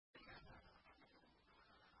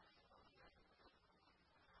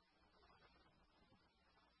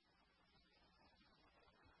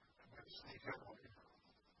sneak up on you.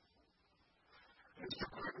 It's a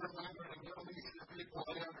quick reminder to know these are the people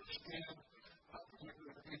I understand,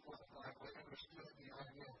 particularly the people in the Bible. They understood the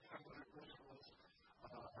idea of covenant rituals.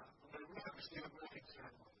 But we understand wedding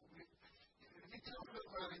ceremony. If you come to a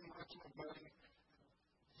wedding, you went to a wedding,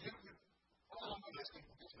 you could all of this thing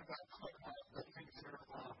just about click on the things that are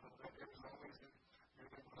involved, but there was always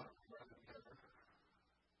you're going to love together.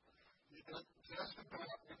 You don't just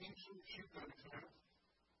about any church you go to,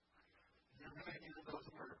 you're going to hear those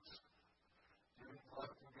words. You're going to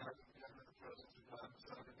love together in the presence of God and the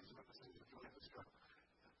Son and His witnesses and join this God.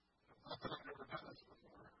 Not that I've never done this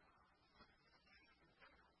before.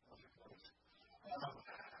 Watch it, please.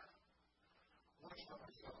 Watch for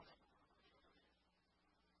myself.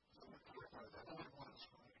 So let me clarify that. Only one is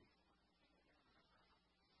for me.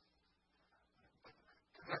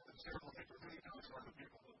 Connect the ceremony to who knows are the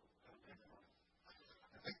people that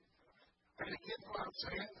are you getting what I'm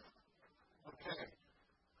saying? Okay.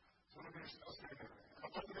 So let me just say that. I'm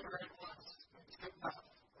looking at it right once. It's good enough.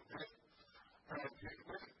 Okay? All right.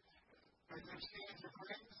 When you see your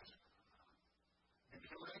friends,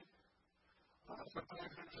 usually,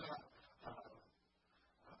 sometimes there's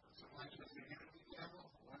sometimes there's a unity candle,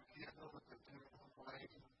 one candle with the two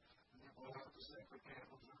lights, and you blow out the sacred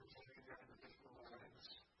candles that are sitting there in the different lights.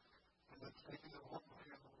 And then taking the one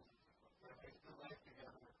candle, and make the light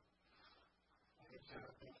together.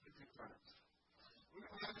 We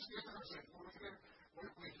understand what I'm saying.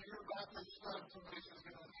 We hear about this stuff, somebody's just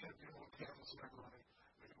going to say, candle ceremony.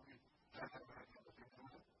 We have that idea of it.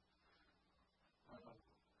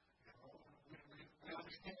 We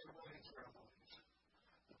understand the wedding ceremonies.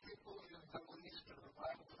 The people in the Middle East in the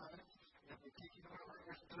Bible time, in particular,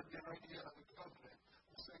 understood the idea of the covenant.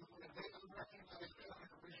 The same way they can recognize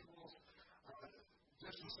covenant rituals,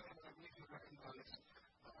 just the same way we can recognize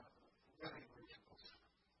wedding rituals.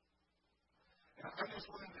 And I just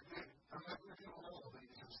wanted to do, I'm not going to do all of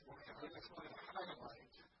these this morning, I just wanted to highlight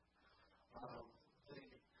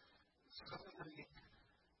some of the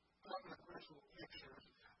covenant ritual pictures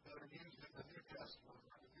that are used in the New Testament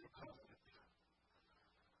or the New Covenant.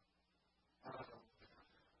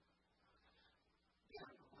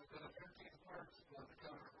 We've got 13 parts of the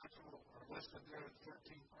covenant ritual are listed there in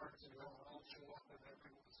 13 parts, and they don't all show up in every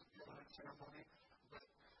covenant ceremony, but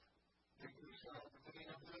they use many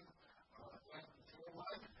of them. And for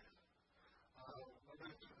one, we're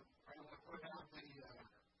going to put out the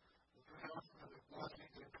ground for the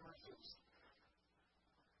blessings and curses.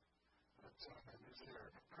 That's is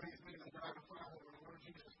there. Praise be to God the Father, the Lord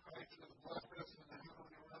Jesus Christ, who has blessed us in the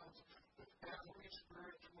heavenly realms with every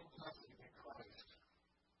spiritual blessing in Christ.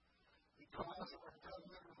 Because of our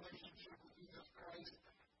covenant relationship with Jesus Christ,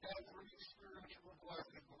 every spiritual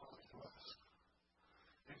blessing belongs to us.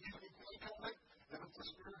 If you can think of it, then it's a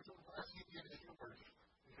spiritual blessing, it is yours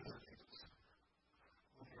because of Jesus.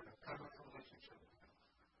 When you're in a covenant relationship with Him.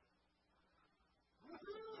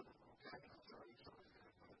 Okay, I'm sorry.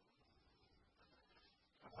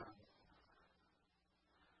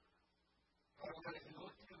 If you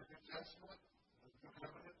look through the New Testament, the New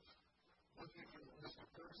Covenant, looking through the list of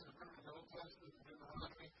curses, remember the Old Testament, the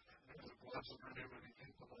Deuteronomy, there's a blessing whenever you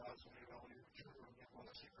keep the laws and you know your children, you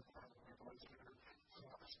bless your father, you bless your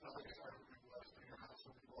spouse, you be blessed, your house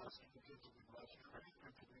will be blessed, your kids will be blessed, your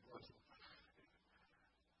grandkids will be blessed.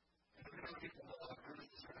 And if you don't keep the law of curses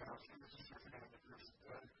in your house, you're just your family, curses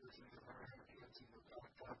God, curses your marriage, your kids, and your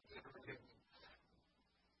God, everything.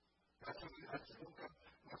 That's what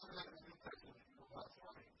that's what that is in fact when you go about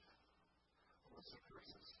farming. What's the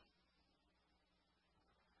curses?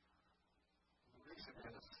 The reason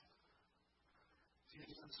is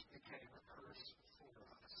Jesus became a curse for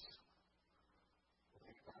us. When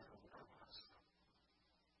He died on the cross.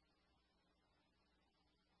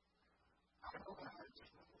 I don't know how to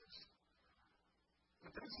explain this.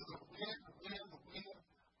 But this is a win.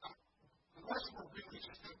 Unless we're really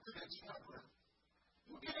stupid and stubborn,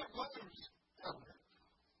 you can't lose covenant.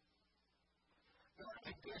 There are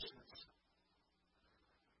conditions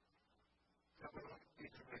that we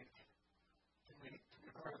need to make to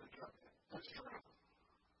be part of the covenant. That's true.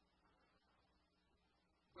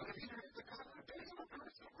 But if you're in the covenant, there's no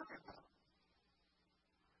curse to worry about.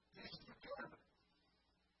 This is the covenant.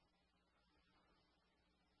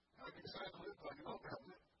 Now, if you decide to live by your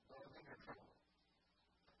covenant, then you're in trouble.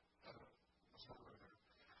 That's not what I heard.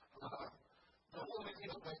 The holy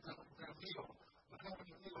meal, like the meal, the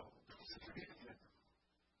covenant meal, is communion.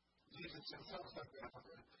 Jesus Himself said that on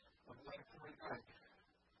the night before He died.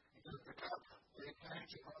 He took the cup, gave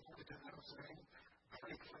thanks, and offered it to them, saying,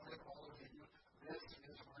 "Drink from it, all of you. This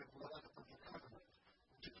is my blood of the covenant,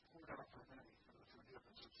 which is poured out for many for the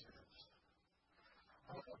forgiveness of sins."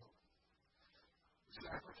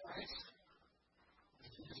 sacrifice was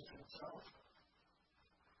Jesus himself.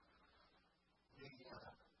 We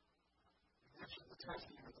mentioned the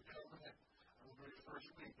testing of the covenant on the very first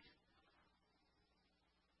week.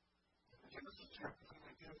 In Genesis chapter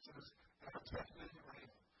 22, it says, God tested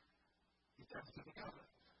Abraham. He tested the covenant.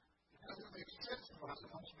 It doesn't make sense to us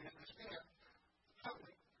unless we understand the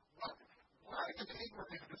covenant. Why did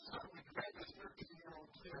Abraham decide to drag his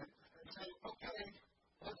 13-year-old kid and say, okay,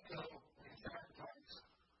 let's go and sacrifice?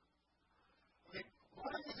 I mean,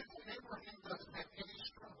 why is it that Abraham doesn't have any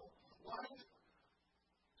struggle? Why?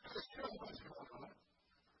 Because you know what's going on.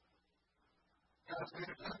 God's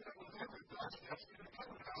made a covenant with him, and God's testing the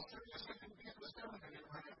covenant. How serious I can be in this covenant,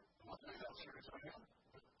 Abraham? I'll tell you how serious I am.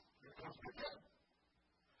 Here comes the kid.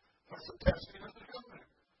 That's the testing of the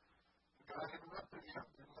covenant. God interrupted him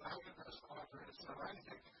and allowed him to offer his son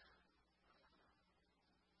Isaac.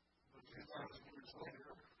 But 2,000 years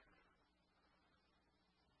later,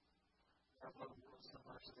 God loved the world so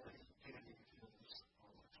much that he gave his only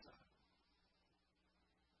son.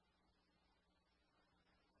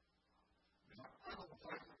 Now, I don't know if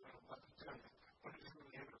I ever know about to tell you, but it's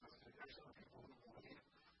really interesting. There's some people who believe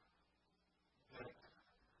that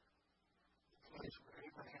the place where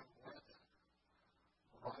Abraham went,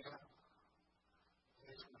 Moriah, the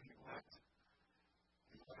place where he went,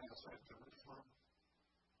 he went outside Jerusalem,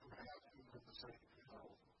 perhaps even the same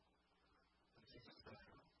hill that Jesus died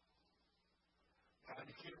on. And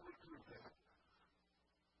you can't really prove that.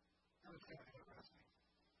 It's kind of interesting.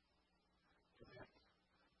 That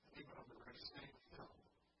even on the very same hill,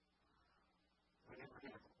 when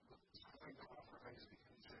Abraham was going to offer Isaac,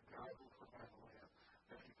 and he said, God will provide the land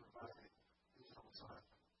that he provided his own son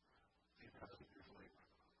 2,000 years later.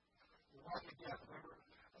 We're walking down, remember,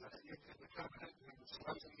 in the covenant, they would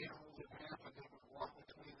slice the animals in half, and they would walk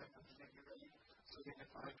between them and figure so that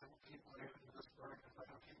if I don't keep right into this burden, if I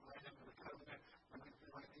don't keep right into the covenant, when we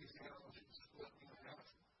feel like these animals should split me in half.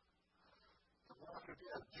 The walk of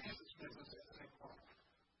death, Jesus gives us that same walk.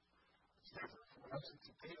 It's different from us, it's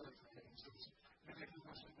a daily thing. He says, if you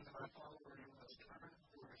listen to my follower, you must turn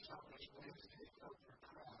from your selfish ways, take up your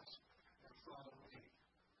cross, and follow me.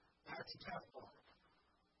 That's a tough walk.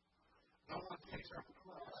 No one takes up a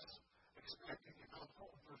cross expecting to come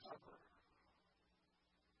home for supper.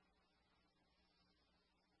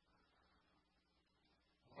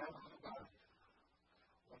 Love of the body.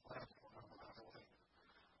 One last one on the way.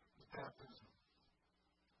 The baptism.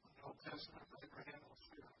 In the Old Testament, Abraham was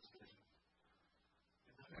circumcision.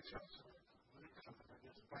 In the New Testament,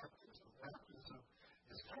 is baptism. Baptism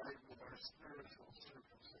is tied with our spiritual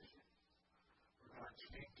circumcision. Where God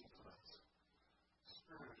changes us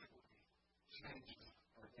spiritually, changes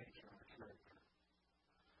our nature and our character.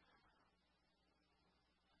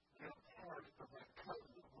 We are part of that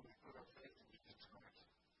covenant when we put our faith in Jesus Christ.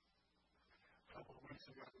 A couple of weeks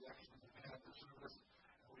ago, we actually had the service,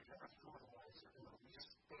 and we got a fertilizer, and we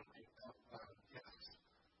spoke it out loud. Yes,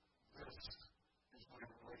 this is my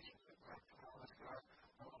relationship. I promise God,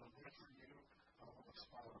 I want to live for you, I want to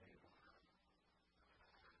follow you.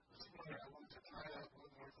 This morning, I want to tie up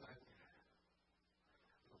one more thing.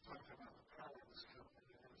 We'll talk about the power of this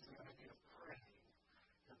covenant, and it's the idea of praying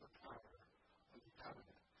in the power of the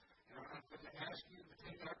covenant. I'm going to ask you to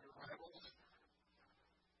take out your Bibles.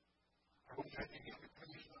 I wish I could give you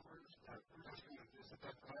page numbers, but we're just going to visit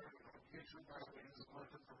that matter. We don't use your Bible, use the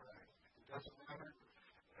left and the right. It doesn't matter.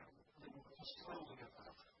 We will go slowly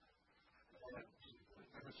enough.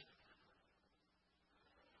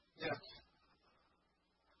 Yes.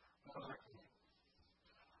 I thought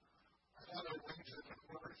I arranged it in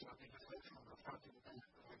order so I could just say from the front to the back,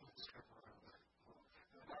 but I didn't skip around that.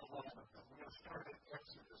 And that's one of them. We're going to start at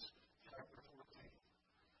Exodus chapter 14.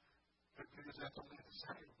 Good news, that's only the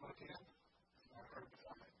second book in. It's not hard to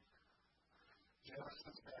find.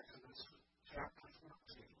 Genesis, Exodus chapter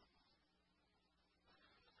 14.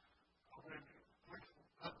 I'm going to quick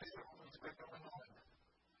update on what's been going on.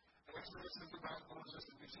 Exodus is about Moses,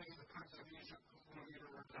 and we see the Prince of Egypt movie,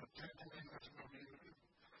 or the 10 Commandments movie.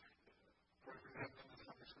 For if you haven't done the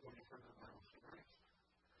Sunday school, you've heard the Bible story.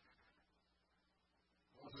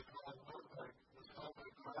 Moses was called by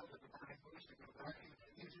God at the burning bush to go back into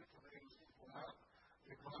Egypt to bring his people out.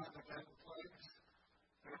 They brought out the 10 plagues.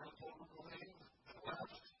 Pharaoh told them to leave. They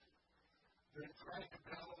left. They tried to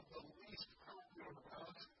build the least popular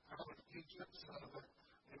route out of Egypt so that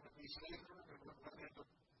they would be safer. They would run into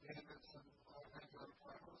bandits and all kinds of other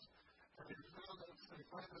problems. And they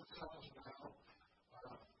find themselves now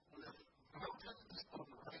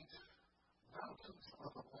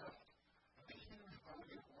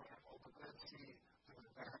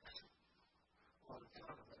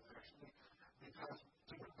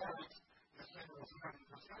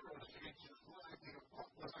God was changed his life. What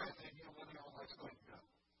was I thinking when all my stuff done?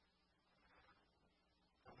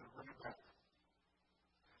 I'm going to bring it back.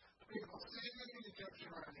 The people see the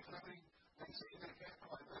Egyptian army coming and see they can't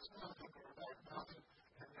climb this mountain or that mountain,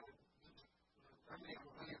 and then many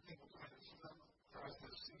people trying to swim across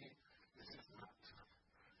the sea. This is not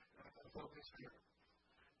the focus here.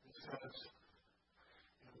 It says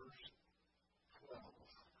in verse 12,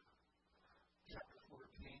 chapter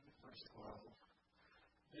 14, verse 12,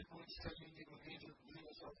 "Then we said to you in Egypt, leave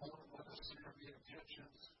us alone, let us serve the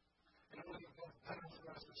Egyptians. And it would have been better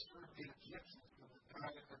for us to serve the Egyptians than to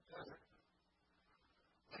die in the desert."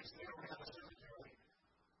 At least they don't have a cemetery.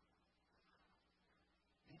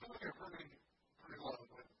 You do get pretty low,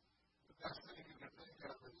 but the best thing you can think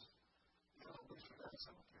of is, we should have a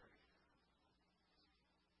cemetery.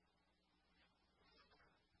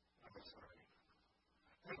 I'm sorry.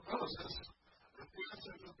 And Moses refused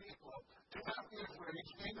to the people, "Do not be afraid,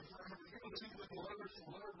 stand in front of you and see the deliverance the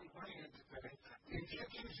Lord will bring you today. The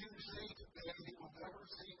Egyptians you see today, you will never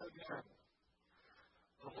see again.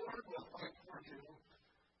 The Lord will fight for you.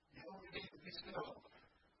 You only need to be still."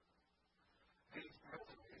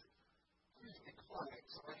 Please be quiet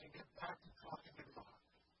so I can get back to talking to God.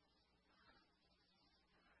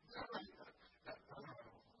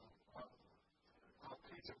 I'll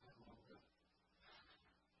teach it a little bit.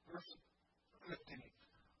 Verse 15.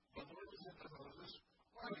 "The Lord said to Moses,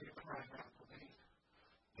 why are you crying out to me?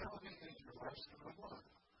 Tell the Israelites to move on."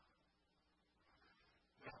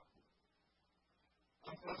 Now,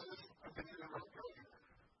 Moses, I've been here right earlier.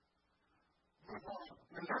 Move on.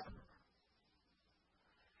 You're not.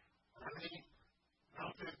 Army,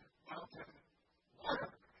 mountain, water.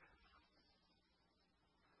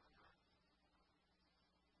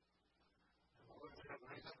 And the Lord said,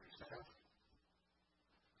 "Raise up your staff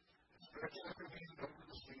and stretch out your hand over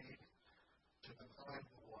the sea to divide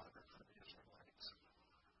the water for the Israelites."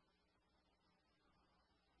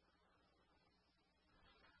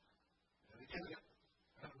 And again,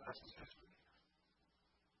 and that's history.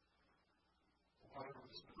 The water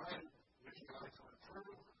was divided. The Israelites went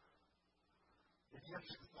through. The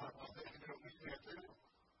Egyptians thought, well, they can do what we can't do.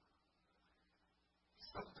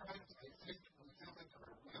 Sometimes I think we humans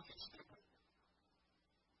are really stupid.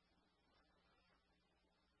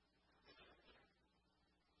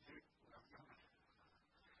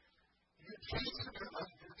 You're chasing a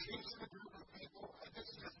group of people, and this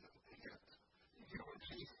isn't the end. You are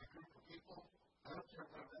chasing a group of people, I don't care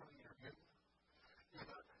what money you're getting.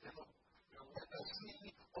 When the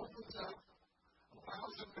sea opens up,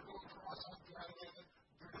 allows them to go across on dry land,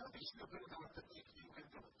 they're not be stupid enough to think you can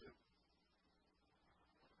do it too.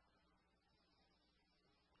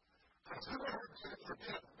 Because whoever can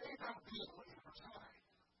forget may not be on your side.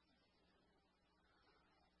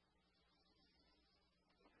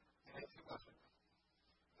 And if you wasn't,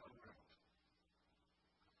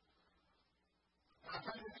 I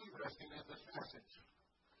find it interesting in this passage.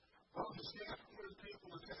 Moses stands before the people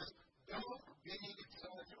and says, "Don't be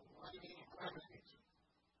such a whiny crybaby."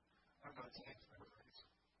 I'm not saying it's not right.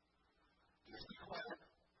 Just be quiet.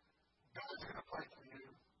 God's going to fight for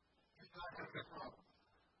you. He's not going to be a problem.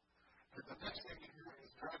 And the next thing you hear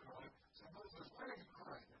is God going, "So Moses, why are you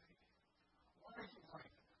crying? Why are you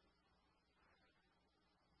crying?"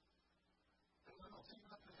 And I don't see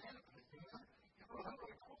nothing happening, man. How do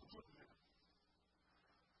I call it?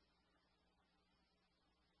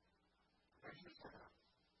 Raise your hand.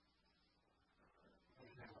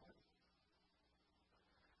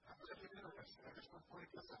 I'm really interested. I just want to point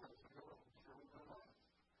this out before we move on.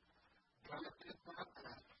 God did not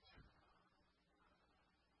act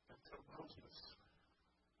until Moses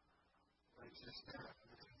raised his staff in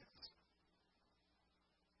his hands.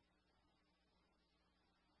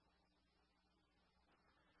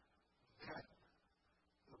 Then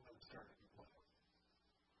the wind started to blow.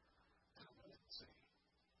 And the wind sea.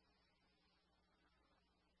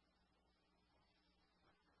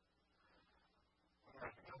 All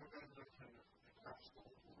right, now we're going to look at the Gospel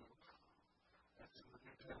of Luke. That's in the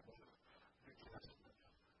New Testament.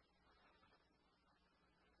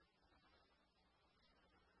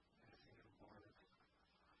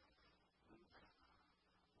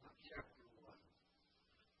 Luke chapter 1.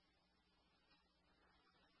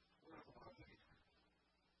 One of my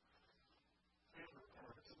favorite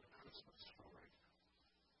parts of the Christmas story.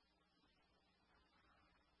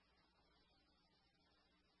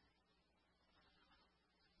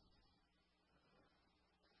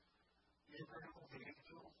 Gabriel, the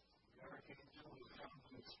angel, the archangel, who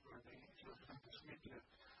comes for the angel to speak to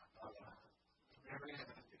Mary,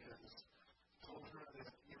 and told her that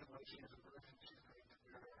even though she is a virgin, she's going to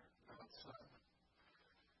bear God's son.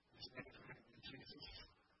 His name's going to be Jesus.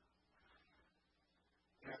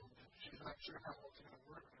 And she's not sure how it's going to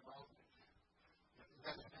work out.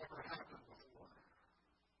 That's never happened before.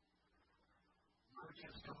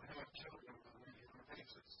 Virgins don't have children on a regular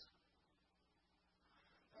basis.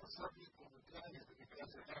 Now, some people would tell you that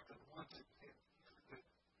because it happened once, it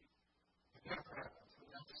never happens. But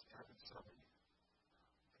that's happened some.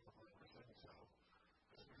 I don't really think so.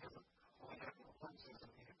 Because we haven't only happened once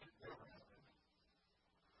doesn't mean it could never happen.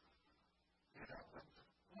 It happened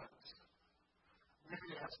once.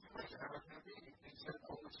 Maybe ask the question, how is it going to be? He said,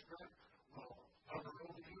 Holy Spirit will hover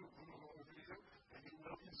over you, rule over you, and you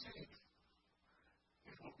will conceive.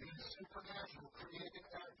 It will be a supernatural creative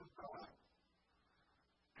act of God.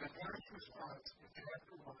 And Mary's response in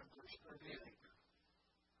chapter 1, verse 38.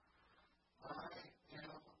 I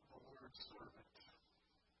am the Lord's servant.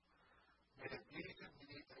 May it be to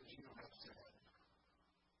me as you have said.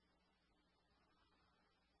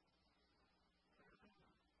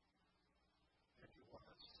 And it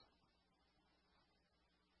was.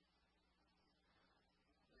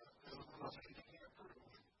 Everyone else you can't prove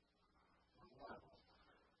the Bible.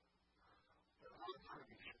 But I'm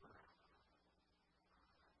pretty sure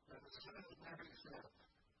that as soon as Mary said,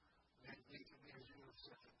 may it be to me as you have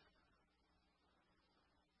said,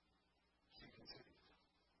 she conceived.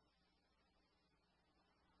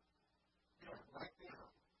 Yeah, right there.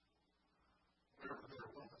 Wherever there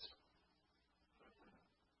was.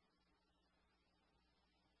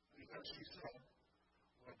 Because she said,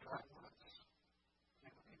 what God wants.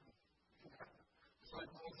 It's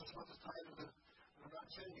like Moses was tied to the Mount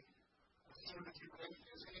Sinai. As soon as he raised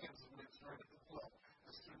his hands, the wind started to blow.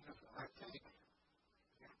 As soon as I think,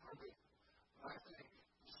 it's probably, but I think,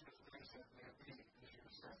 as soon as they said, may it be, as you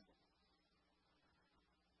said,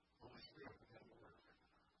 Holy Spirit began to work.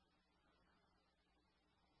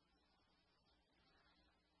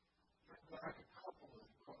 Look back a couple of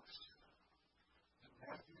books. In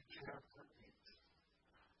Matthew chapter 8,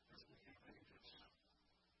 just a few pages.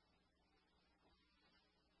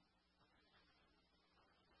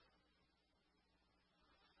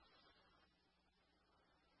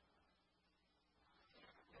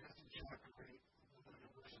 Matthew chapter 8,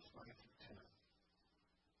 verses 5 through 10.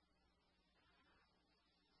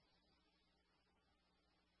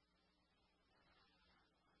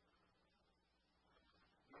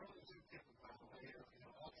 Not only two people, by the way,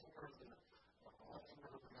 all four of the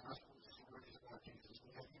gospel stories about Jesus,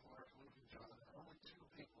 Matthew, Mark, Luke, and John, are only two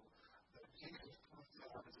people that Jesus points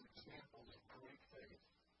out as examples of great faith.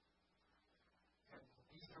 And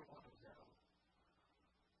neither one of them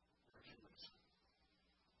were Jews.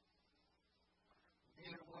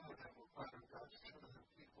 Neither one of them were part of God's chosen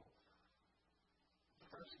people. The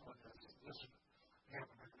first one is, listen, you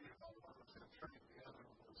haven't heard me about one of them, the other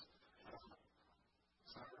one was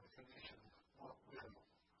Syrophoenician widow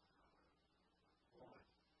woman.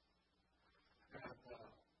 And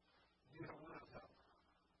neither one of them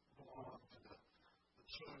belonged to the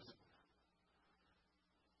chosen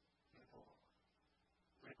people.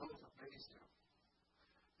 They both amazed him.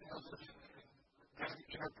 Now, listen, in Matthew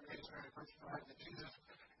chapter 8, verse 5, that Jesus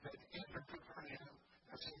had entered Capernaum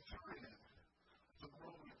as a centurion. The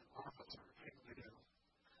Roman officer came to him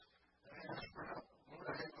and asked for help. Lord,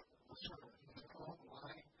 I have a servant. He's at home,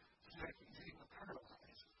 lying sick. He's even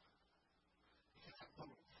paralyzed. He can't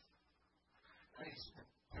move. And he's in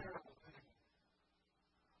terrible pain.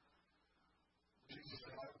 Jesus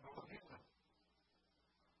said, I will go heal him.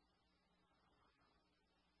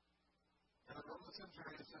 And the Roman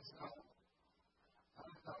centurion says, no,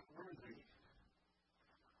 I'm not worthy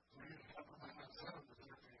for you to come to my house. I don't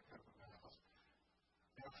deserve for you to come to my house.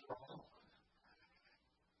 After all,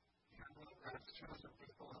 you're one of God's chosen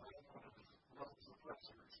people, and I'm one of Rome's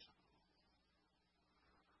oppressors.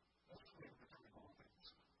 That's clear between all things.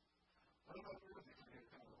 I'm not worthy for you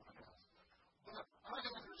to come to my house. But I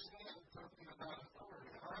understand something about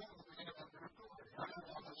authority. I am the man under authority. I have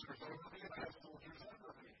officers over me, and I have soldiers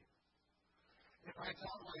under me. If I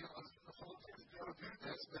tell my soldiers to go do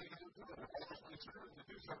this, they can do it. If I ask my servant to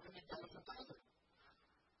do something, he goes and does it.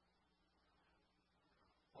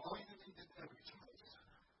 All you need to do is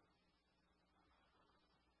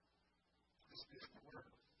speak the word.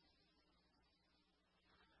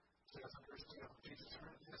 So as I understand, Jesus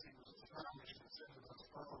heard this, he was astonished and said to those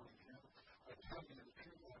following him, I tell you the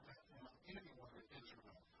truth, I have not found anyone in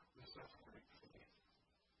Israel with such great faith.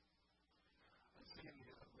 I see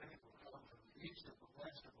that many will come from the east and the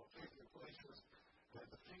west and will take their places at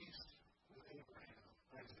the feast with Abraham,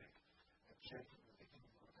 Isaac, and Jacob in the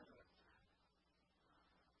kingdom of heaven.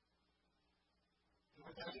 You know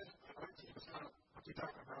what that is? I'd like to just kind of what we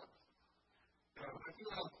talk about. If you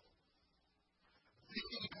have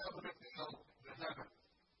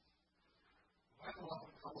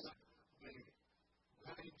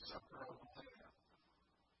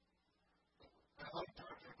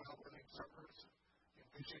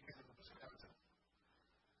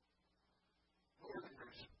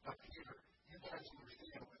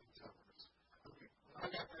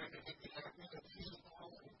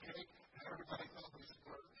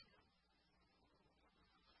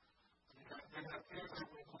they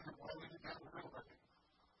were wondering why we didn't have a real wedding.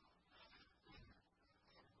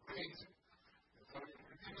 Crazy. And so when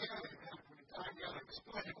time got to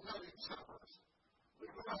explain wedding suppers, we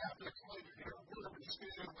don't have to explain it here. We're going to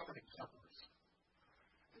stand wedding suppers.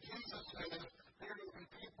 And Jesus said, there will be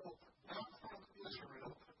people not from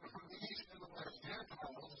Israel, but from the east and the west,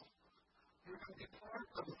 Gentiles, who are going to be part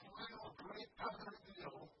of the final great covenant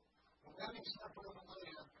deal, the wedding supper of the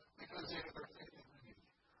Lamb, because they have their faith in me,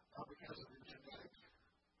 not because of their genetic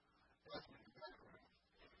ethnic background.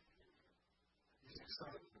 He's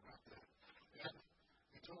excited about that. And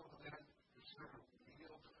he told the man, your servant will be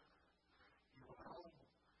healed. You went home,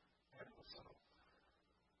 and it was so.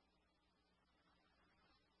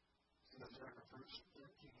 Says there in verse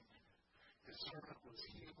 13, his servant was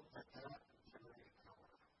healed at that very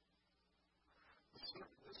hour. The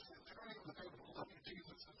centurion was able to look at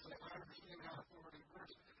Jesus and say, I understand how authority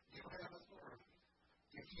works. You have authority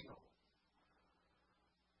to heal.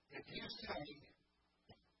 If you say,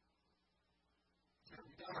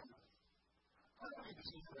 you're done, I don't need to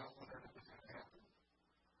see about whether it's going to happen.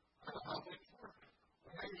 I'll wait for it.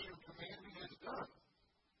 When I issue a command, it is done.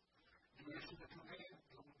 You issue the command,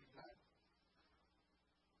 it will be done.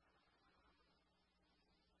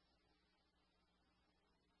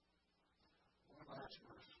 One last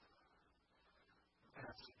verse.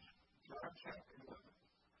 Passage. John chapter 11.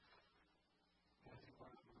 Matthew 1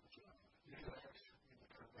 and John. You actually need to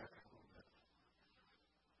turn back a little bit.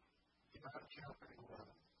 John chapter 11.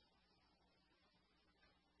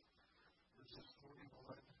 Verses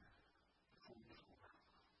 41 to 44.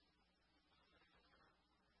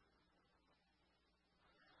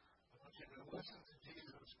 I want you to listen to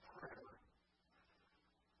Jesus' prayer.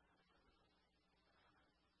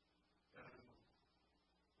 And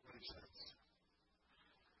what he says.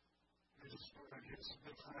 Jesus prayed his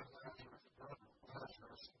good friend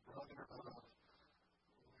Lazarus, brother of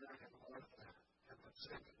Mary and Martha, had been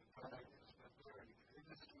sick and died and has been buried in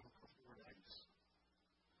this tomb for 4 days.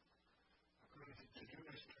 According to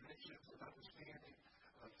Jewish traditions and understanding,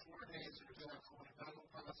 4 days is absolutely no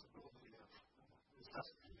possibility of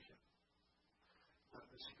resuscitation. But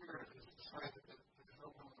the Spirit has decided that there's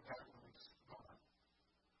no one of that when it's gone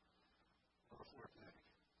on the 4th day.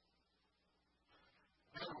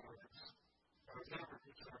 In other words, I was never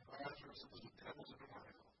concerned Lazarus was the devil's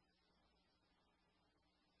denial.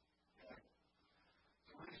 Okay?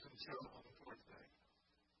 The reason so on the 4th day.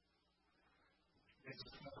 Jesus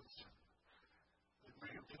comes and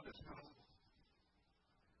made him to his home.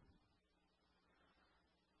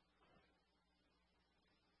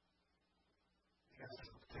 He asked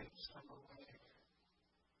him to take some away.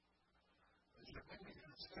 As you're making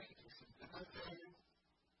your mistake, he said, did I tell you?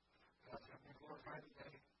 God can be glorified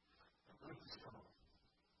today. And move his home.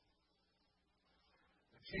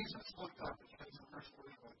 And Jesus looked up, it says in verse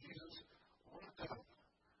 41, Jesus looked up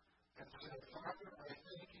and said, Father, I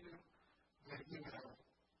thank you that you have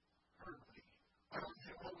heard me. I don't know if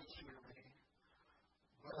you always hear me,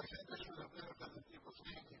 but I think this is a benefit of people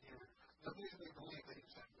standing here. That made me believe that he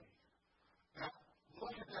sent me. Now,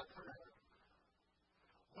 look at that prayer.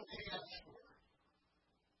 What did he ask for?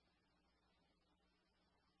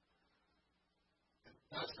 And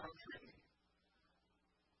that's not tricky.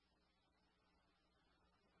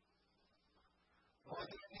 Well, I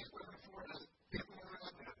think he's looking for is people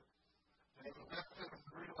around him. And he was back to him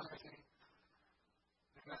realizing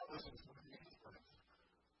that God listens to what he prays.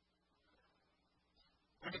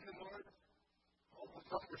 Thank you, Lord. All the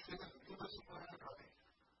time your sins and give us what I pray.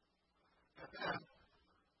 And then,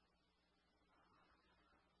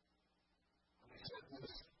 when he said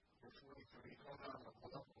this, verse 43, he called out of the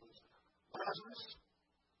voice, Lazarus,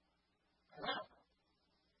 come out.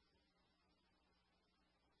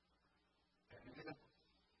 And he did.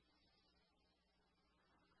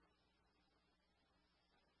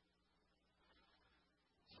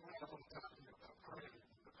 So I was talking about praying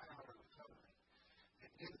in the power of the covenant.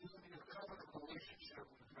 And in your covenant relationship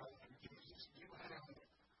with God through Jesus, you have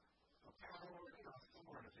the power and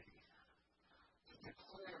authority to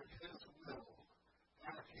declare His will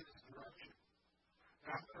and His direction.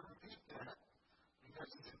 Now, I'm going to repeat that because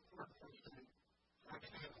it's important for us to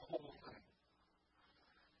understand the whole thing.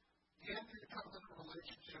 In your covenant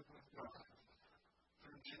relationship with God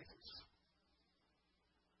through Jesus,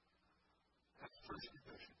 that's the first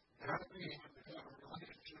condition. You have to be able to have a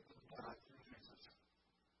relationship with God through Jesus.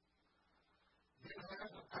 You have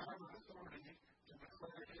the power and authority to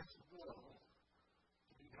declare His will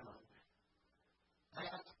to be done.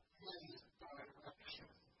 That is direction.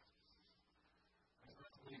 I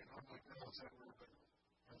don't believe I'm going to pronounce that word, but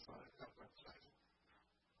that's what I've got to say.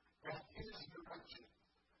 That is direction.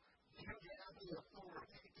 You have the authority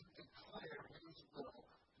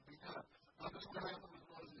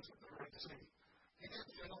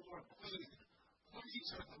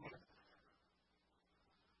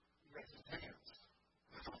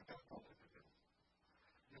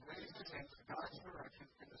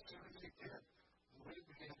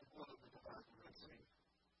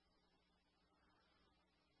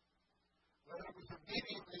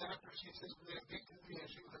she says, may it be to me as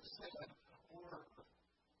you have said, or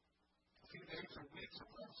a few days or weeks or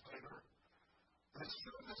months later, as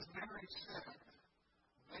soon as Mary said,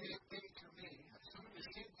 may it be to me, as soon as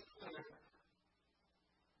she declared,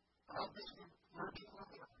 of this virgin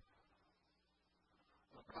mother,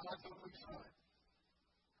 of God's only Son,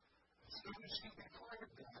 as soon as she declared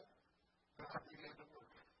that, God began to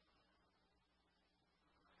work.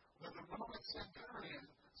 When the Roman centurion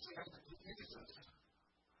said to Jesus,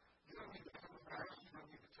 you don't need to come around, you don't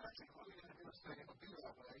need to touch him, all you need to do is say it will be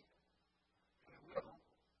that way, and it will.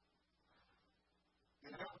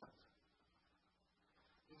 It happened.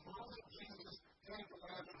 The moment Jesus came to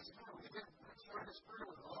Lazarus' tomb, he didn't start his prayer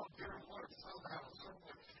with, oh, dear Lord, somehow,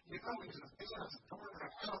 somewhere. You know he's as big as a door to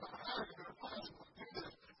hell, and how are you going to possibly do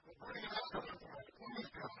this? But bring it out of him,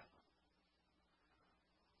 please, God.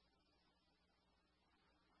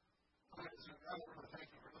 I want to thank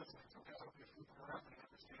you for listening. Okay, I hope you people around me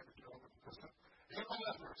understand that you're all going to listen. And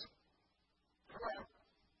Lazarus, correct.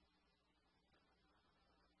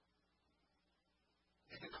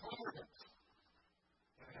 He declared it,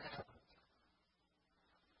 and it happened.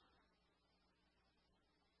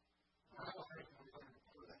 I don't think we learn to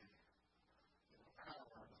pray in the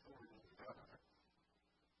power and authority of God.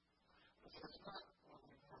 But that's not what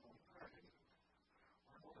we normally pray.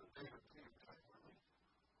 We're more than David King type, really.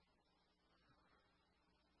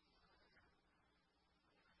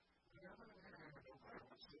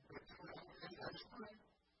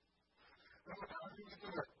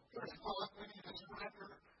 First of all, we need to surrender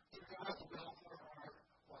to God's will for our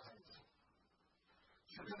lives.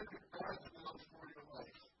 Surrender to God's will for your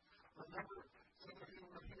life. Remember, some of you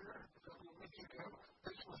were here a couple of weeks ago.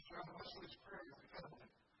 This was John Wesley's prayer in the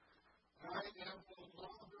covenant. I am no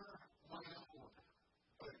longer my own,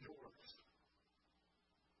 but yours.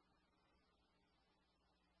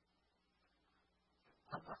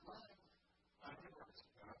 I'm not mine. I'm yours,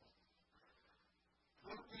 God.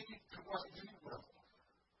 Put me to what you will.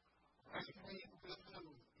 Make me the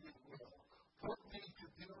new you will. Put me to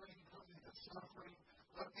doing, put me to suffering.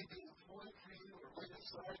 Let me be employed for you or laid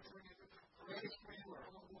aside for you, praised for you or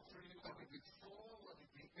humble for you. Let me be full, let me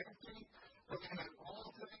be empty. Let me have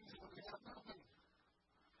all things, let me have nothing.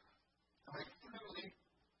 I freely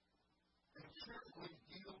and cheerfully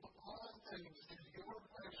yield all things to your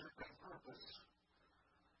pleasure and purpose.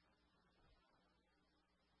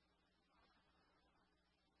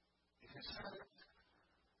 If you said it,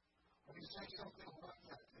 when you say something like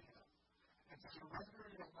that to him, and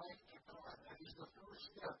surrender your life to God, that is the first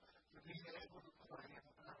step to being able to pray in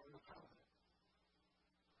the power of the covenant.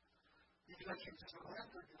 Because you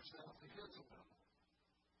surrendered yourself to His will.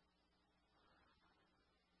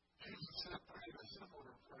 Jesus said, pray a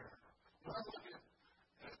similar prayer. When I look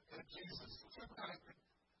at Jesus, sometimes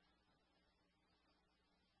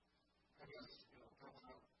I guess, coming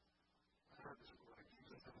up, I heard this morning,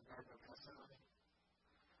 Jesus in the Garden of Gethsemane.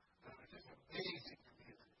 And it was amazing to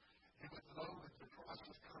me that he would know that the cross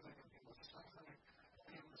was coming and he was suffering.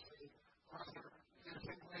 And he would say, Father, there's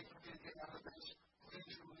any way for me to get out of this.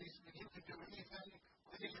 Please release me. You can do anything.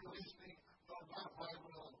 Please release me. But not my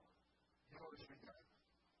will. Yours be done.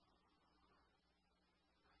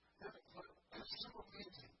 It's so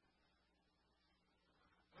amazing.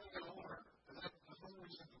 Oh, Lord. And that's one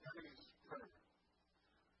reason the greatest prayer.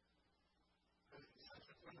 It's such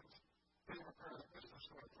a favorite prayer that Mr.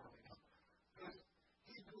 Scott told me. Because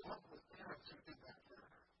he grew up with parents who did that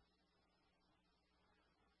prayer.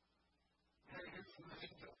 Hey, here's an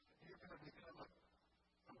angel. You're going to become a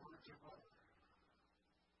virgin mother.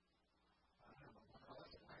 I don't know how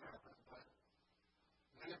that's going to happen, but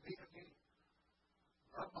may it be to me.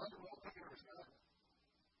 Our mother will take care of his son.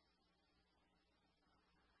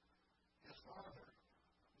 His father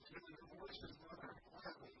was going to divorce his mother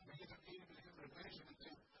quietly. He gave him a vision and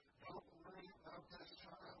said, don't worry about this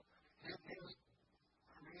child. It is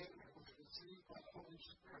created, it was conceived by the Holy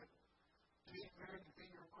Spirit. Take Mary to be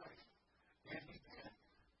your wife. And he did.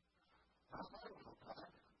 Not my will,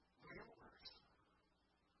 God, but yours.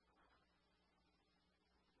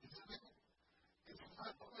 Isn't it? It's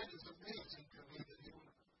not quite as amazing to me that he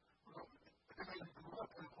would, I grew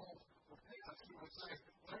up in a home of parents who would say,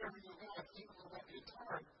 whatever you have, even though it's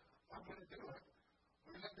hard, I'm going to do it.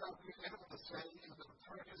 We end up being able to say in the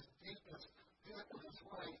darkest, deepest pit of his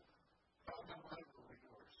life, God, my will be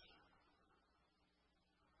yours.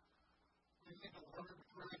 We need to learn to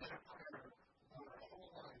pray that prayer about our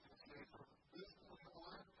whole life and say, from this point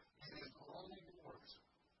on, it is all yours.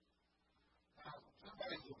 Now,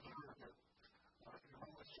 somebody will observe that in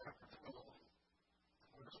Romans chapter 12,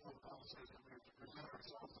 where the Bible says that we have to present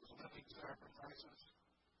ourselves as living sacrifices.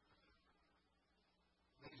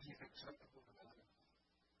 that He's acceptable to them.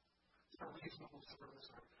 Our reasonable service,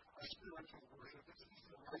 our spiritual worship, it's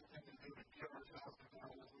the right thing to do to give ourselves to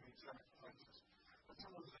God as living sacrifices. But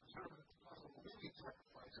some of the observant living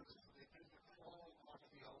sacrifices, they tend to fall off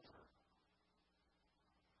the altar.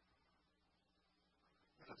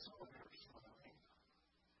 And it's all very smiling.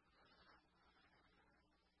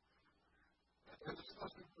 And it's not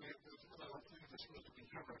that there's one of the things that's supposed to be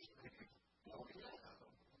humorous, maybe. Oh, yeah.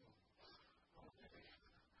 Okay.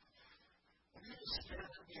 And you just stare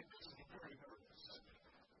at me because I'm very nervous.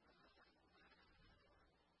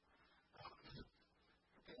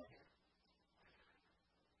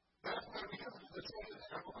 That's why we have to say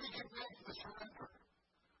that. We can make the surrender.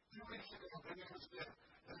 2 weeks ago, many of us did.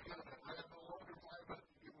 And God, I am no longer mine, but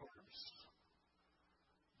yours.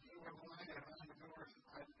 You are mine, and I am yours.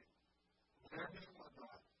 Whatever you want,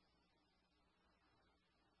 God.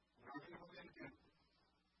 Whatever you want me to do,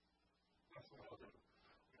 that's what I'll do.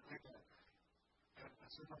 We make that.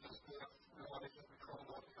 And some of us have realized that we called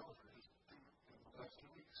out the altar in the last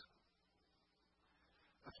 2 weeks.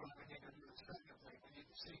 That's why we need to do the second thing. We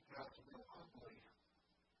need to seek God to live humbly.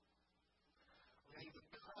 We need to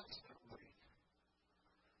constantly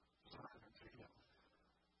surrender to Him.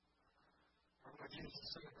 Remember Jesus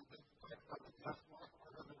said in the talk about the death walk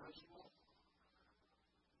part of the ritual?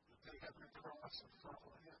 To take up your cross and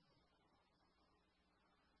follow Him.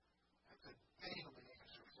 That's a daily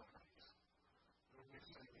exercise. When you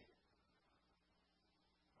say,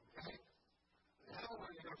 okay? Now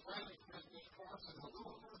when you're finally putting this cross is a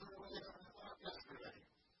little further away than I thought yesterday.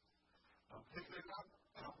 I'm picking it up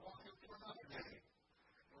and I'm walking to another day.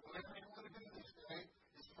 And whatever you want to do this day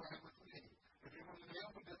is fine with me. If you want to be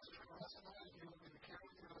able to get this cross tonight, if you want me to carry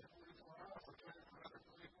it for another 44 hours, I'll carry it for another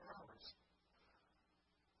 44 hours.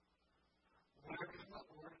 Whatever you want,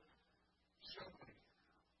 Lord, show me.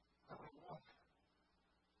 I will walk.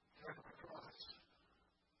 Carry my cross.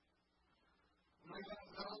 We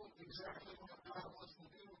don't know exactly what God wants to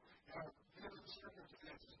do in our given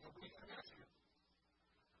circumstances, but we can ask Him.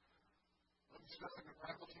 Let me start with the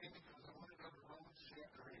Bible reading because I want to go to Romans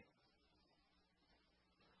chapter 8.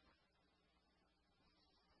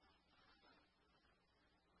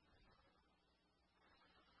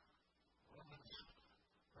 Romans,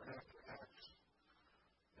 or after Acts,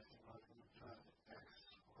 if you want to move on to Acts,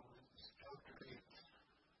 Romans chapter 8.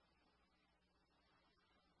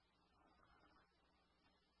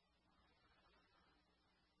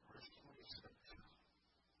 Verse 26.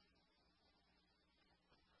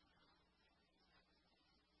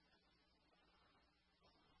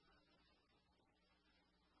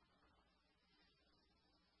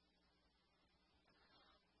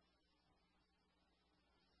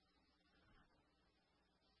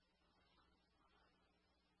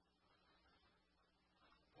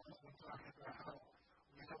 We're talking about how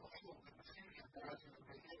we have a hope in the future. God's going to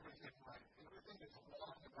make everything right. Everything that's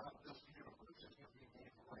wrong about this universe is going to be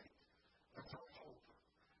made right. That's our hope.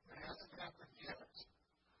 It hasn't happened yet,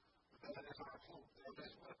 but that is our hope. That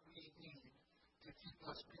is what we need to keep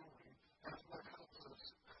us going. That's what helps us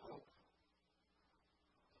cope.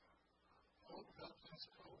 Hope helps us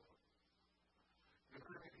cope. You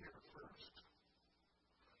heard it here first.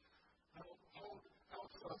 Hope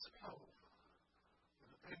helps us cope with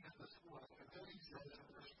the pain of this world. And then he says in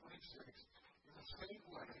verse 26, in the same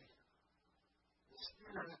way, the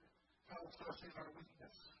Spirit helps us in our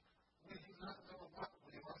weakness. We do not know what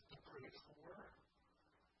we ought to pray for,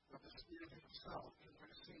 but the Spirit Himself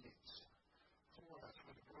intercedes for us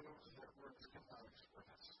with groans that words cannot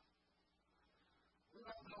express. We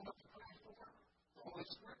don't know what to pray for. The Holy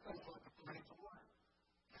Spirit knows what to pray for.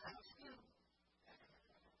 Ask Him.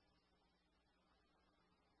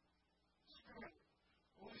 Spirit,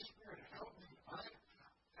 Holy Spirit, help me. I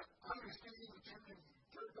understand that you can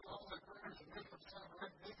interpret all my prayers and make them sound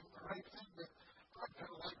right, make them the right thing, but I'd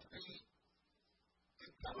kind of like to be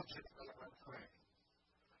intelligent about my praying.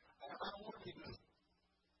 I don't want to be just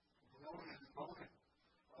groaning and moaning,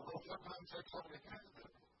 although sometimes that's all we can do.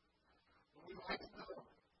 But we like to know,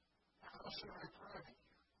 how should I pray?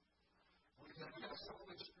 We can ask the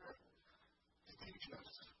Holy Spirit to teach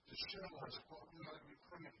us, to show us what we ought to be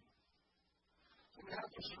praying. So we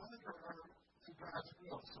have to surrender to God's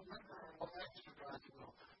will, surrender our lives to God's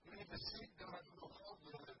will. We need to seek God's will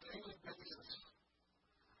humbly on a daily basis.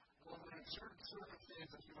 When we're in certain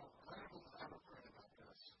circumstances, I don't know how to pray about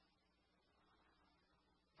this.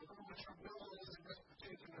 But what your will is in this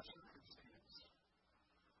particular circumstance,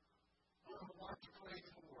 what I want to pray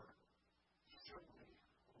for, show me,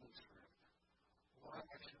 Holy Spirit, what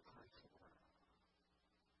I should pray for.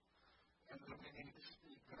 And then we need to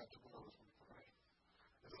speak God's will as we pray.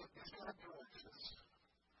 It's God directs us.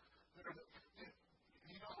 I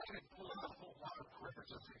didn't pull out a whole lot of prayers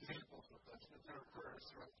as examples with us, but there are prayers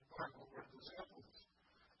throughout the Bible where this happens.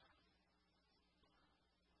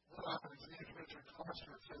 One of them is Richard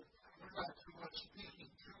Foster said, we're not too much speaking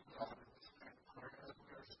to God in this kind of prayer as we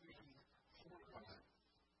are speaking for God.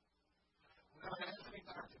 We're not asking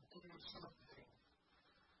God to do something,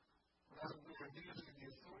 rather we are using the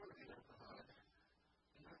authority of God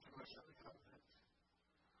to give to us every covenant.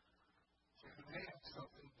 To demand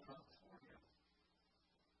something done for you.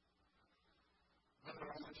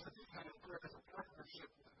 Otherwise, any kind of prayer is a partnership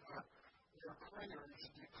with God, where prayers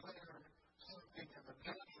declare something in the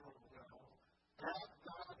natural realm, not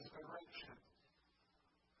God's direction,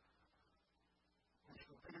 which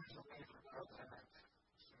prepares the way for God to act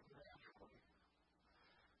supernaturally.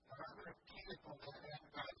 Now, I'm going to keep on that and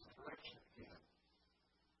God's direction again.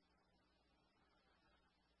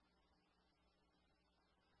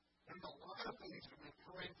 There's a lot of things that we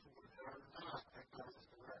pray for that are not in God's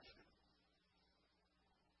direction.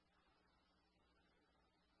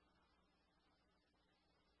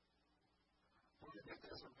 It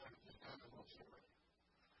doesn't matter just kind of looks like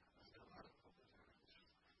there's a lot of opportunities.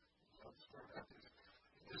 Let's start out this.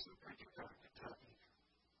 This is a preacher out of Kentucky,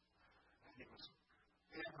 and he was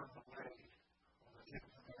hammering away on the Ten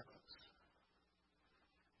Commandments.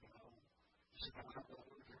 He said, I'm not going to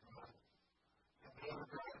lose your mind. And the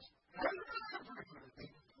other guys, I'm pretty good at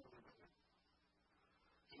being delivered.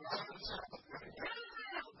 So I'm the Sabbath day,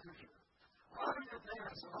 I'm a preacher. I'm your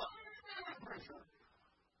parents, and I'm a preacher.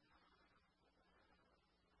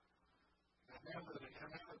 Remember, the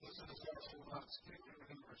commandment that says thou shalt not steal your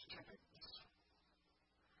neighbor's chickens.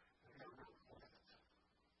 They never really planned it.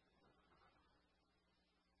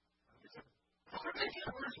 And he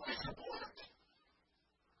said, where's my support?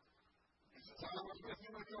 He says, I was with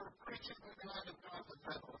you when you were preaching the God of God the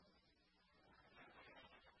devil.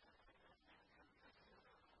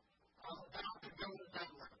 I'm about to go to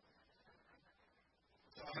Dublin.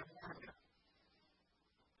 So I warn you.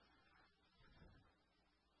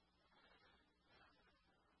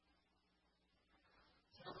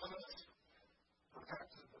 Some of us,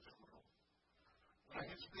 perhaps in this world, when I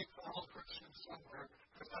can speak for all Christians somewhere,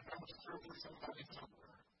 because I know it's true for somebody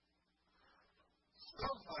somewhere.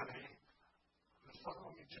 Somebody who's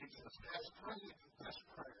following Jesus has prayed this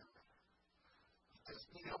prayer. This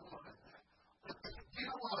deal line. But the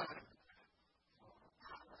deal line.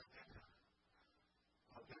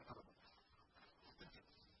 I'll get on it.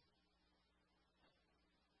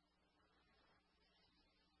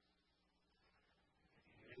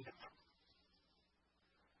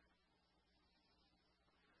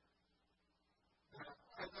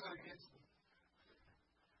 I got against them.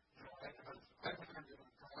 I went into the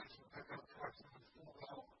price and pick up trucks and was full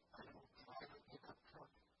out. I don't drive a pickup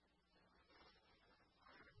truck.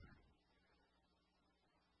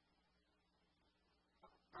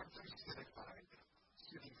 I'm just citified.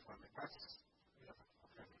 Citified. That's,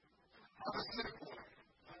 okay. I'm a citified.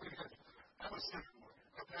 I'm a citified.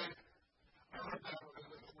 Okay? I lived out with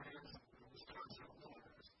the 4 years in Wisconsin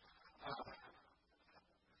wilderness.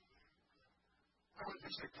 I went to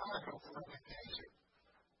Chicago for a vacation.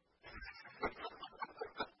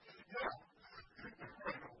 Yeah.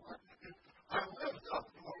 I lived up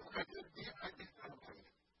north. I didn't need okay.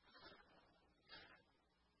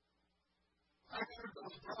 I heard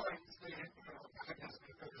those drawings saying, I guess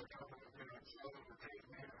because they're coming to me, so they were paid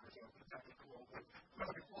me or something. That's cool.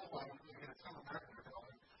 But before I was going to tell them that they're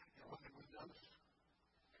going, what did we do?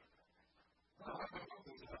 Well, I don't know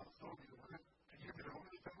this house. So you were it. Can you get over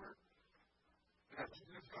the number? That's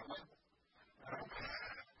just coming.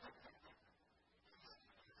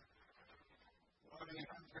 Well, I mean,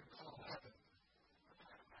 I'm going to call heaven.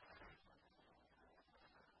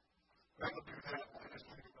 That'll do that. I just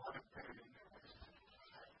think about it.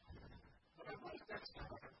 But next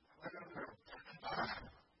time, I don't know.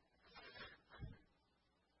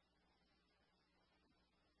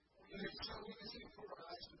 It is so easy for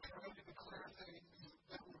us to try to declare things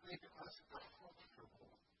that will make us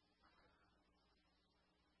comfortable.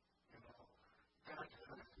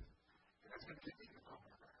 God's going to give you the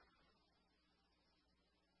power.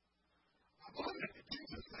 I'm going to do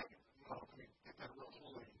the thing. Well, we get that real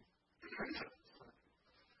holy.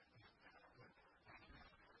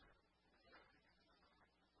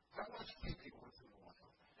 How much thinking once in a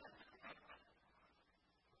while?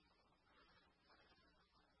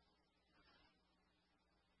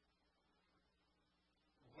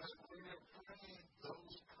 When we are praying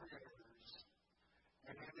those prayers,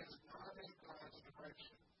 and it is not in God's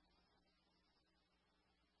direction,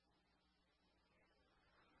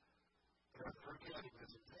 that forgetting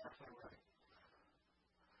is exactly right.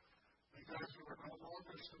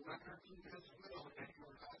 surrender to His will and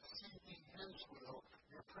you're not seeking His will,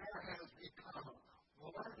 your prayer has become,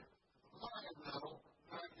 Lord, my will,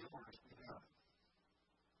 not yours, be done.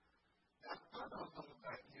 Now, I don't know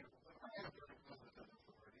about you, but I have very limited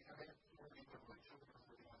authority. I have authority with my children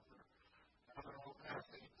or the other. Now they're all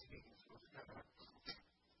past 18, so it's kind of,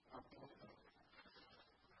 I'm pulling up.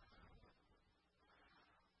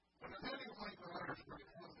 But if anyone daughters were to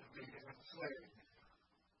come to me and say,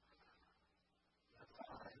 at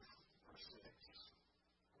 5 or 6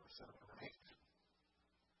 or 7 or 8,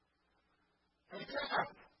 hey,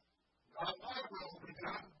 Dad, not my will be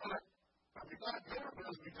done, but, not your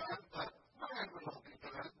will be done, but mine will be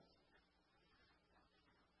done.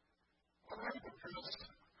 All right, because,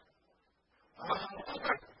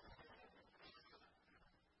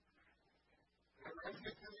 there are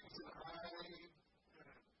many things that I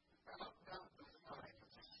about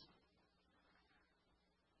defiance.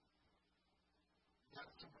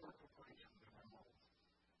 That's a work of grace in my home.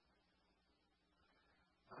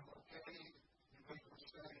 I'm okay, you make a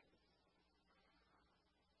mistake,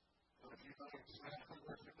 but if you know exactly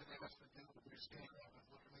what you've been asked to do, you stand up and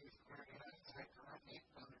look at me square in the eye and say, correct me,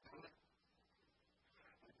 underdo it.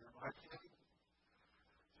 And you're my kid,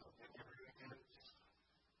 so whatever it is,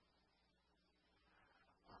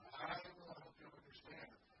 I will help you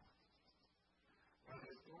understand what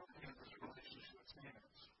the authority in this relationship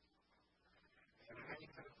stands. And it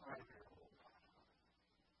ain't going to fight your whole life.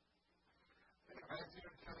 And I'm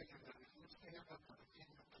here to tell you that if you stand up to the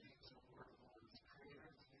King of Kings and Lord of Lords, the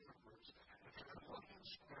Creator of the universe, if you're going to look him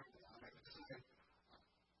square in the eye and say,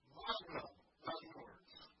 my will, not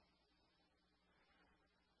yours,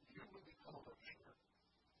 you will be called up short.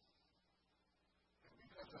 And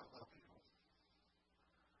because I love you,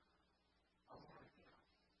 I want you.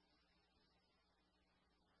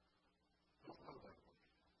 Don't go that way.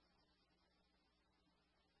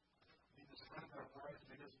 We need to spend our lives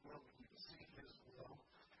in His will. We need to seek His will.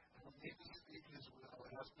 And we need to speak His will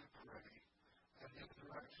as we pray and His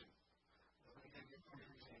direction. Let me give you a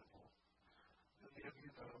quick example. Many of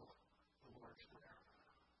you know the Lord's Prayer.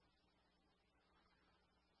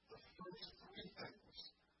 The first 3 things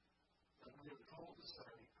that we are told to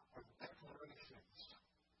say are declarations,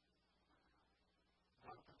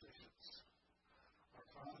 not petitions. Our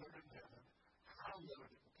Father in heaven,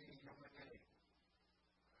 hallowed be your name.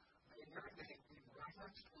 May your name be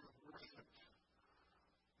reverenced and worshipped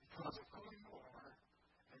because of who you are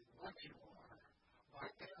and what you are by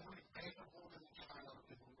every man-woman child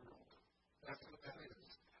in the world. That's what that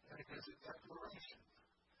is. And it is a declaration.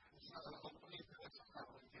 It's not a belief that's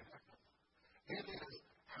hallowed in heaven. It is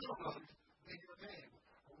hallowed be your name.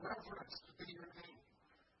 Reverenced be your name.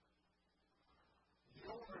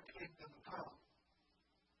 Your kingdom come.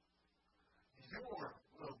 Your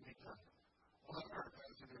will be done on earth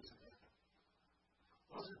as it is in heaven.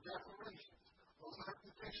 Those are declarations. Those are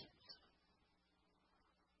petitions.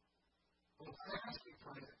 Those are asking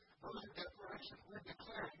for it. Those are declarations. We're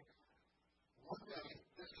declaring one day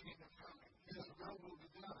this kingdom coming. His will be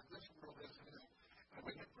done in this world as it is. And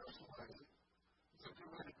we can personalize it. So if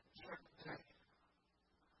you're ready to start today,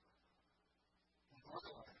 in my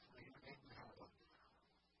life, may your name be hallowed.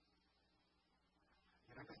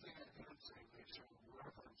 And everything I do and say, make sure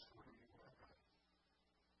reverence for who you are.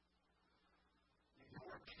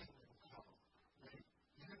 Your kingdom come. May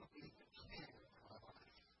you be the king of my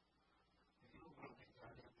life. Your will be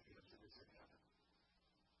done in me as it is in heaven.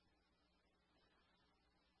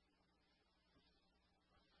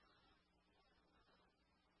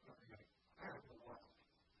 Okay. I have no one.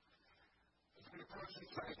 If we approach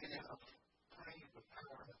this idea of praying with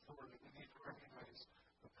power and authority, we need to recognize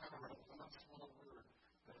the power of one small word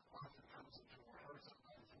that often comes into our hearts and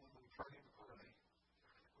minds when we pray and pray.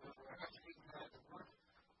 When we're asking God to work,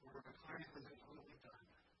 we're declaring that His will be done.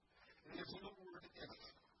 It is in the word if.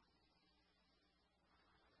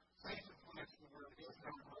 Satan plants the word if in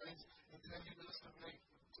our minds, intending us to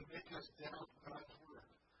make us doubt God's word.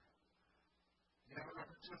 You have an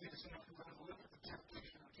opportunity this afternoon to look at the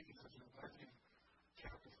temptation of Jesus in Matthew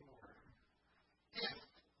chapter 4. If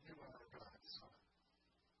you are God's Son,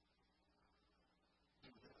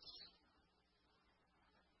 do this.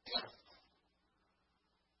 If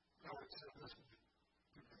God said this,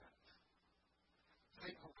 do that.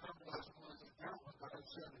 Satan will come to us and want to doubt what God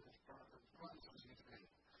said in His promises He's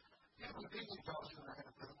made. It would be exhaustion I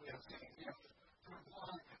have that we have saying if to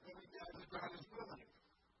imply that we doubt that God is willing.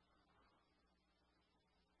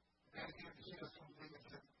 And here Jesus comes in and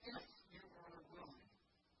says, if you are willing,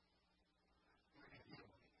 you can heal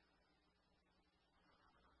me.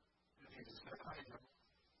 And Jesus said, I am.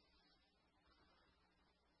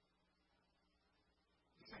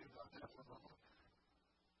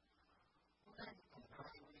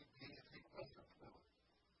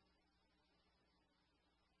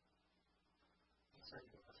 say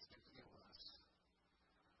to us, to heal us,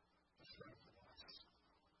 to strengthen us,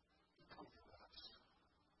 to comfort us,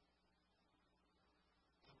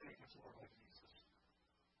 to make us more like Jesus.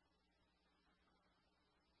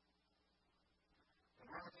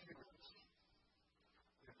 And our heroes,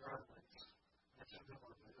 the guardians, the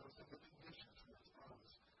humility, those are the conditions for his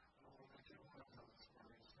promise. I want to make you one of them this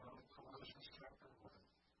morning. It's found in Colossians chapter 1.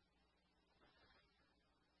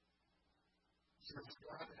 It says,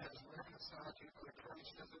 God has reconciled you by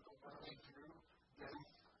Christ's physical body through death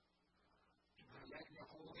to present you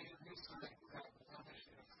holy in his sight without blemish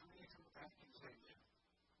and free from accusation.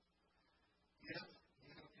 If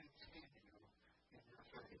you continue in your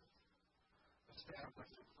faith,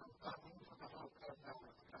 established and from the hope of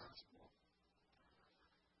the gospel.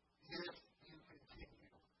 If you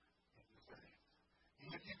continue in your faith,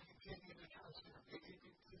 if you continue to trust him, if you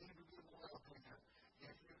continue to be loyal to him,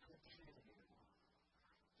 if you continue to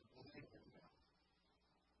believe in him,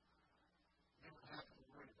 you don't have to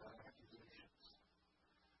worry about accusations.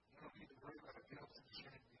 You don't need to worry about guilt and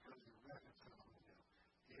shame because you're reconciled with him.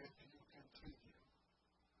 If you continue.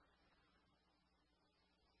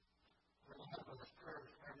 We'll have a prayer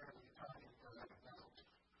primarily talking about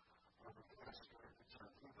our request for our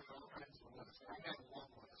concerns. We've got all kinds of lists. I have a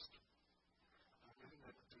long list. I'm giving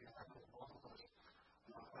it to you. I have a long list.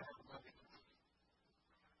 I have money.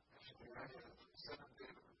 Actually, I have a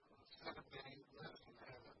seven-day list, and I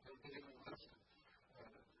have a daily list.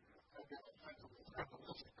 I've got all kinds of lists. I have a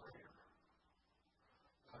list of prayer.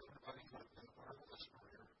 Everybody's got a list of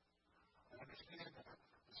prayer. I understand that.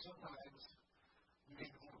 But sometimes we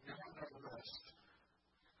need to go beyond our list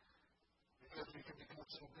because we can become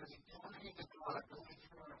so busy talking to God, going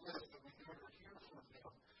through our list, that we never hear from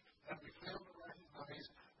him. And we fail to recognize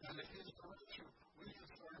that in his direction, we can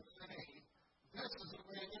start saying, this is the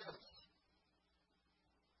way it is.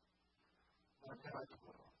 But God's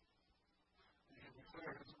will. You can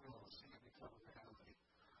declare his will, so you become a reality.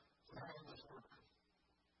 So how does this work?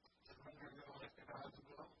 So when you're going to look at God's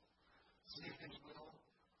will, see his will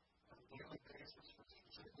on a daily basis for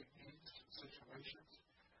specific needs and situations,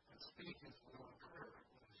 and speak his will in prayer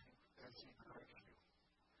as he directs you.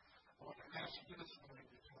 I want to ask you this morning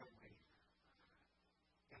to join me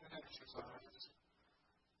in an exercise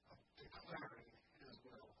of declaring his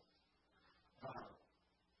will.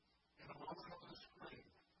 In a moment on the screen,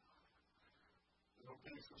 the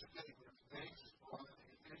location is statement, James 1,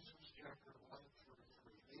 Ephesians chapter 1 through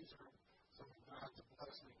 3. These are some of God's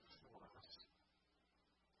blessings for us.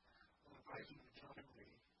 I invite you to join me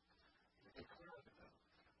in declaring them.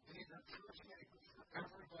 These are true statements for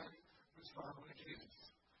everybody who's following Jesus.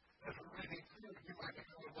 As we're reading through, you might be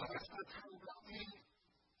going, well, that's not true about me.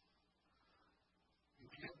 You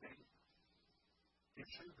can be. It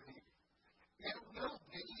should be. It will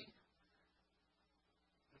be.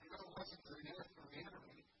 If you don't listen to the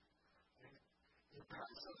enemy, if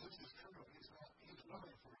God says this is true, he's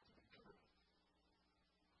willing for it to be true.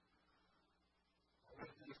 I'm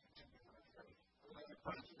going to just continue my faith. I'm going to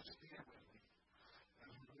invite you to stand with me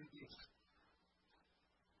as we read these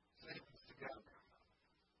statements together.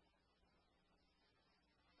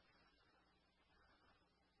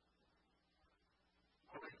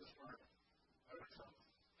 I'll read this part.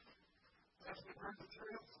 As we heard the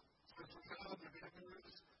truth, since we know the good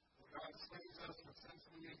news, God saves us, and since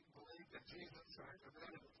we believe that Jesus and are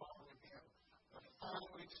committed to following him, the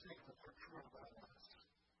following statements are true about us.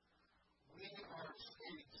 We are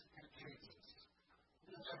saved in Jesus.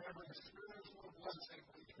 We have every spiritual blessing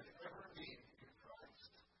we could ever need in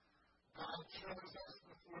Christ. God chose us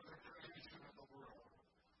before the creation of the world.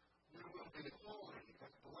 We will be holy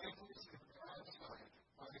and blameless in God's sight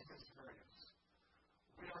by his grace.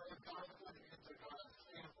 We are adopted into God's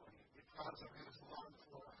family because of his love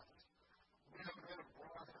for us. We have been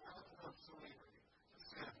brought out of slavery to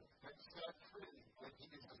sin and set free by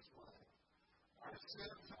Jesus' way. Our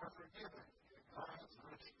sins are forgiven in God's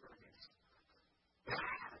rich grace.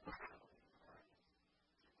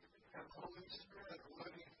 And Holy Spirit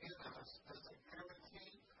living in us as a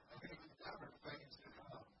guarantee of even better things to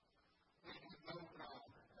come. We can know God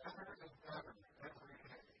better and better every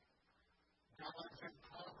day. God's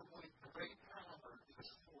incomparably great power is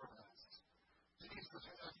for us. Jesus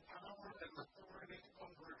has power and authority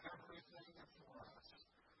over everything for us.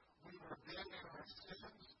 We were dead in our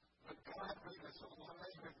sins, but God made us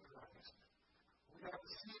alive in Christ. We are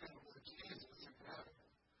seated with Jesus in heaven.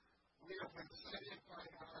 We have been saved by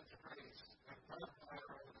God's grace and not by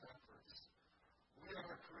our own efforts. We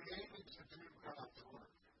are created to do God's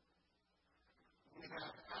work. We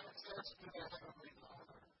have access to the Heavenly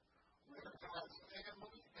Father. We are God's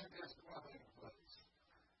family and his dwelling place.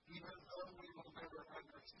 Even though we will never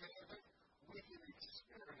we can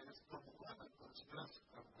experience the limitlessness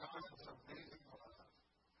of God's amazing love.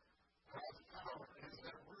 God's power is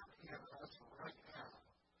at work in us right now.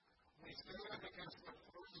 We stand against the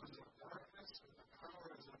forces of darkness and the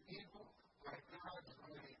powers of evil by God's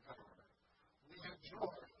mighty power. We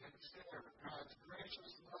enjoy and share God's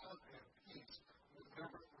gracious love and peace with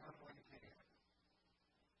everyone we can.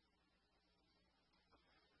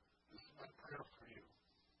 This is my prayer for you.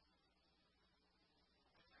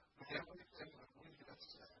 May everything that we have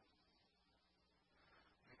said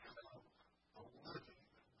become a living,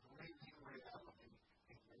 breathing reality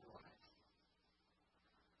in your life.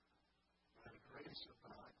 By the grace of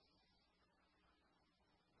God,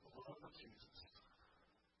 the love of Jesus,